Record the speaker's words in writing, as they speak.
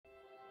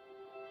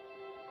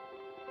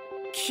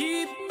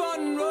Keep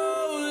on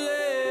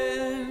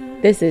rolling.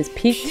 This is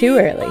Peak Too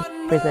Early,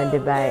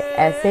 presented by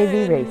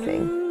SAV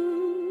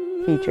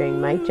Racing,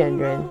 featuring Mike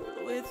Gendron,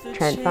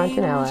 Trent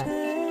Fontanella,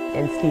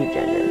 and Steve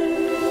Gendron.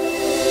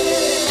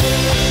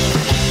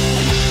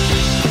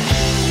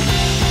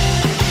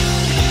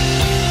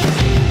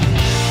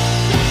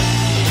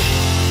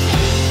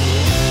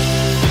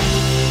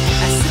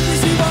 As soon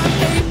as you are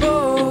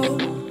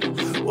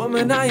able,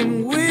 woman, I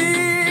am willing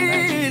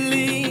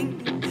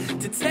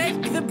to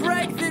take the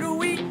break that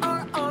we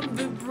are on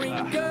the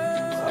brink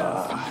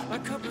of. My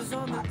cup is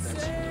on the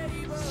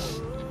table.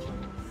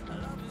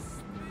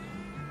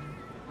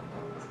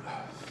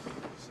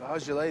 So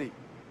how's your lady?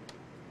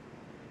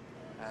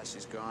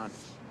 She's gone.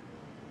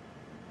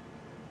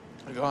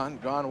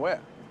 Gone where?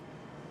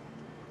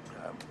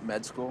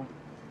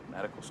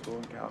 Medical school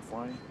in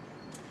California.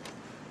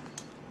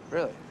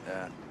 Really?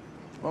 Yeah.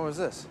 When was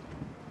this?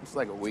 It's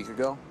like a week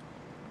ago.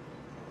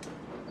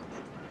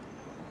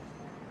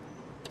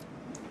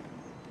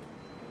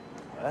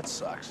 Well, that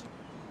sucks.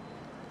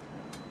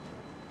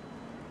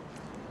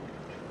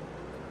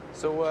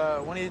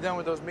 So, when are you done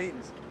with those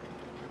meetings?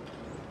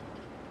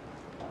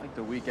 Like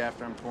the week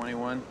after I'm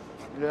 21.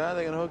 Yeah,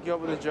 they gonna hook you up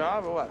with a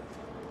job or what?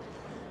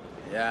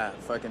 Yeah,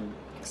 fucking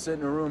sit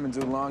in a room and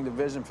do long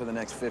division for the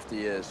next 50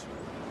 years.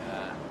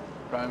 Yeah,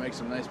 probably make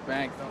some nice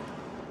bank, though.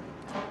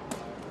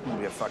 I'm gonna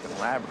be a fucking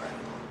lab rat.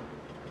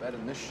 Better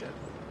than this shit.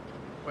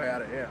 Way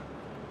out of here.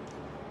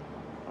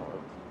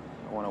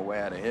 I want to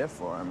way out of here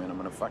for. I mean, I'm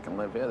gonna fucking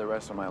live here the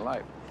rest of my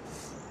life.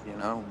 You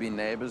know, be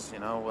neighbors, you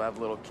know, we'll have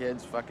little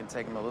kids, fucking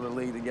take them to Little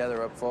League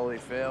together up Foley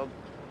Field.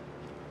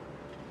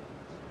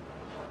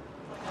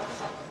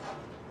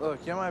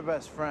 Look, you're my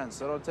best friend,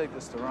 so don't take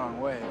this the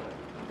wrong way.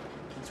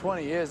 In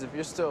 20 years, if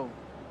you're still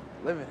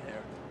living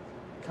here,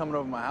 coming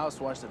over my house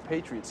to watch the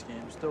Patriots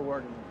game, still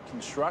working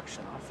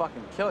construction, I'll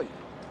fucking kill you.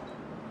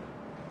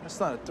 That's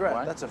not a threat.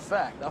 What? That's a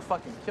fact. I'll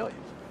fucking kill you.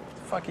 What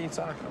the fuck are you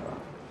talking about?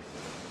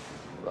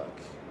 Look,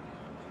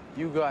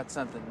 you got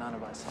something none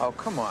of us have. Oh,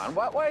 come on.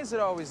 Why is it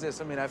always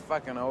this? I mean, I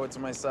fucking owe it to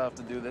myself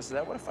to do this or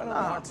that. What if I don't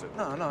want to?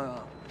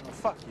 No.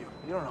 Fuck you.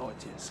 You don't owe it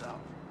to yourself.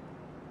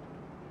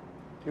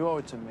 You owe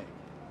it to me.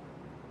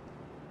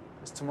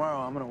 Because tomorrow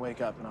I'm gonna wake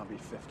up and I'll be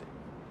 50.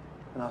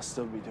 And I'll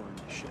still be doing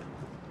this shit.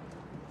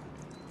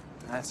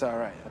 And that's all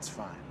right, that's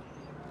fine.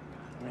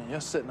 I mean,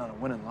 you're sitting on a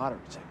winning lottery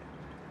ticket.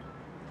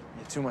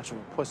 You're too much of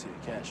a pussy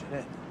to cash it in.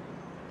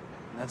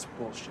 And that's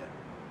bullshit.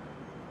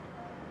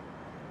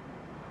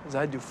 Because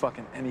I'd do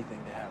fucking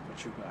anything to have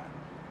what you got.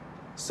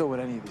 So would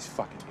any of these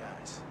fucking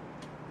guys.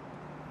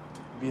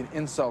 It'd be an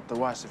insult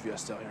to us if you're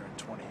still here in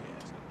 20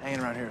 years.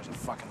 Hanging around here is a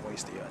fucking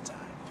waste of your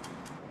time.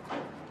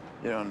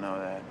 You don't know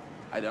that.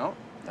 I don't?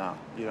 No,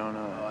 you don't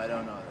know that. Oh, I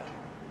don't know that.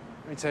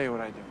 Let me tell you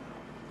what I do know.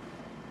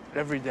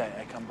 Every day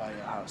I come by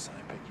your house and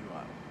I pick you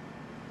up.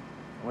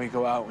 And we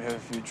go out, we have a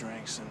few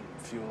drinks and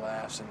a few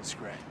laughs, and it's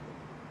great.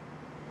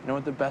 You know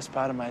what the best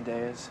part of my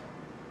day is?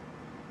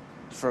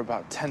 For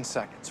about 10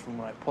 seconds from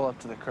when I pull up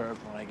to the curb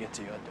and when I get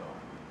to your door.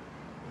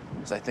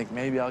 Because I think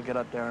maybe I'll get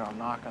up there and I'll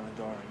knock on the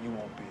door and you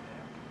won't be there.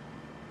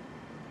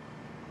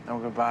 No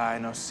goodbye,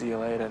 no see you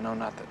later, no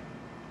nothing.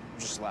 I'm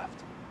just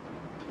left.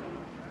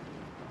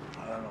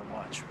 I don't know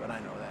much, but I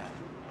know that.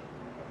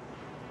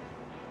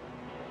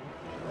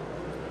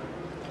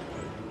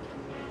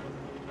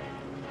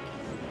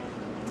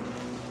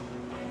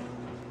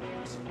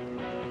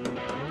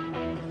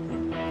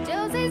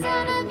 Josie's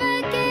on a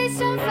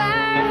vacation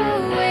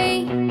far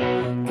away.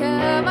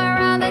 Come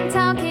around and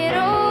talk it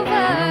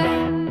over.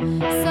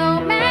 So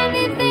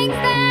many things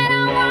that I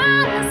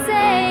wanna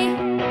say.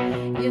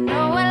 You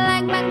know I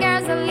like my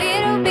girls a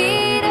little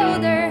bit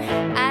older.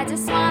 I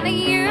just wanna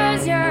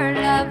use your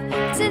love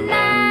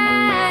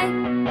tonight.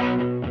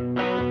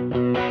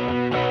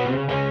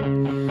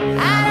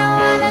 I don't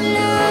wanna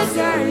lose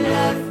your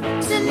love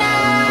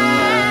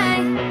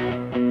tonight.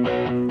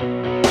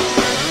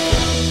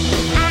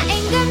 I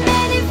ain't got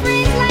many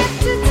friends left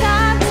to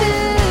talk to.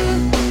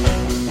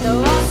 The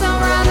walls are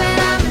rough and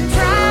I'm in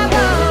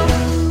trouble.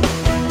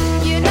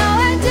 You know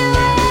I do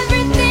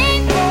everything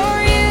for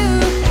you.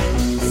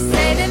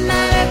 Say the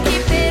night I'll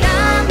keep it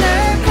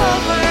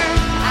undercover.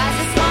 I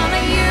just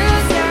wanna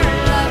use your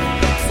love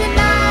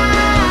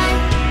tonight.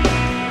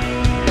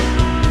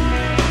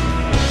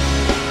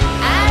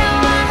 I don't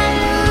wanna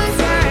lose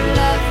your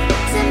love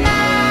tonight.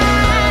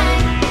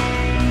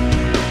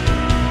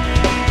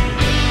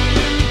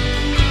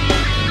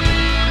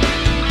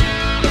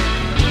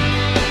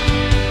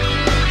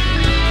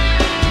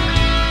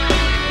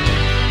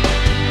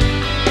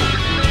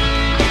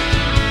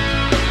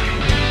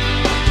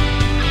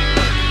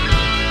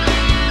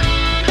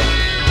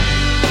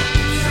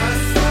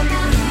 Trust on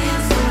my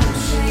hands don't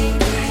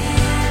shake it.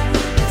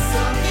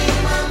 Something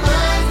my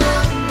mind's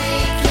not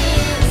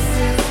making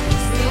sense.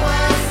 Still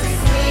I stay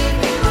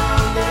sleeping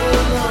all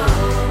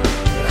alone.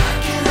 I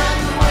can't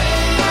hide the way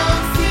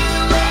I'm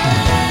feeling.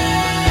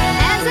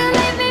 As I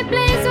leave me,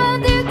 please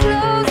won't you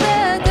close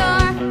the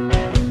door?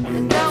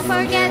 And don't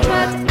forget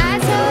what I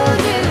told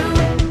you.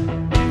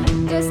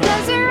 Just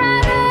 'cause you're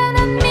right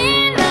doesn't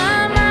mean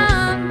I'm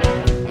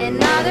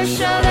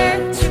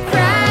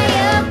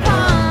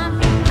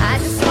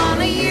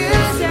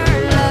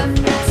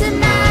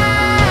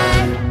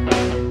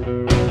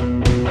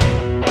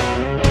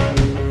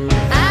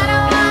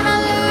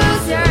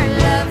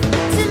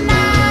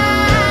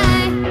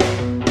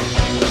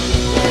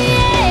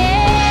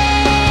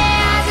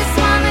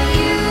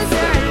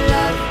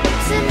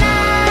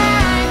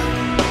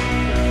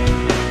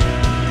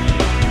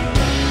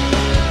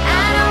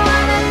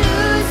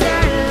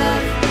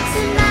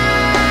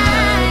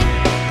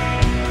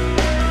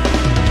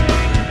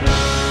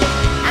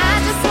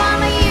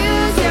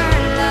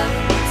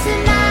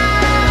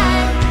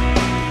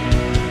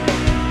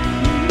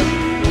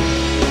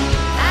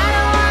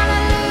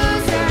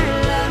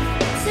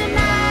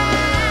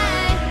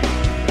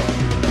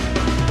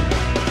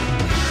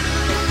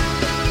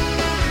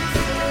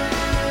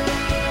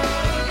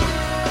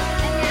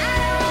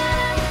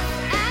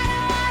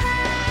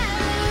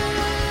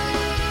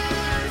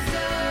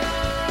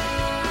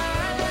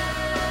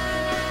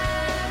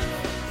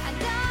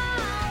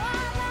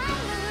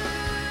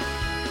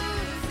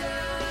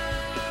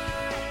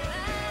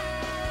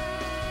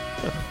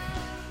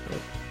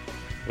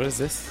What is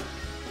this?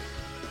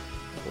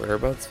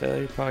 Whereabouts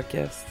Failure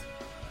Podcast?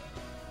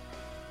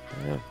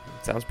 Yeah,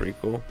 it sounds pretty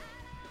cool.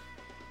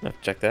 I'll have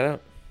to check that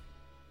out.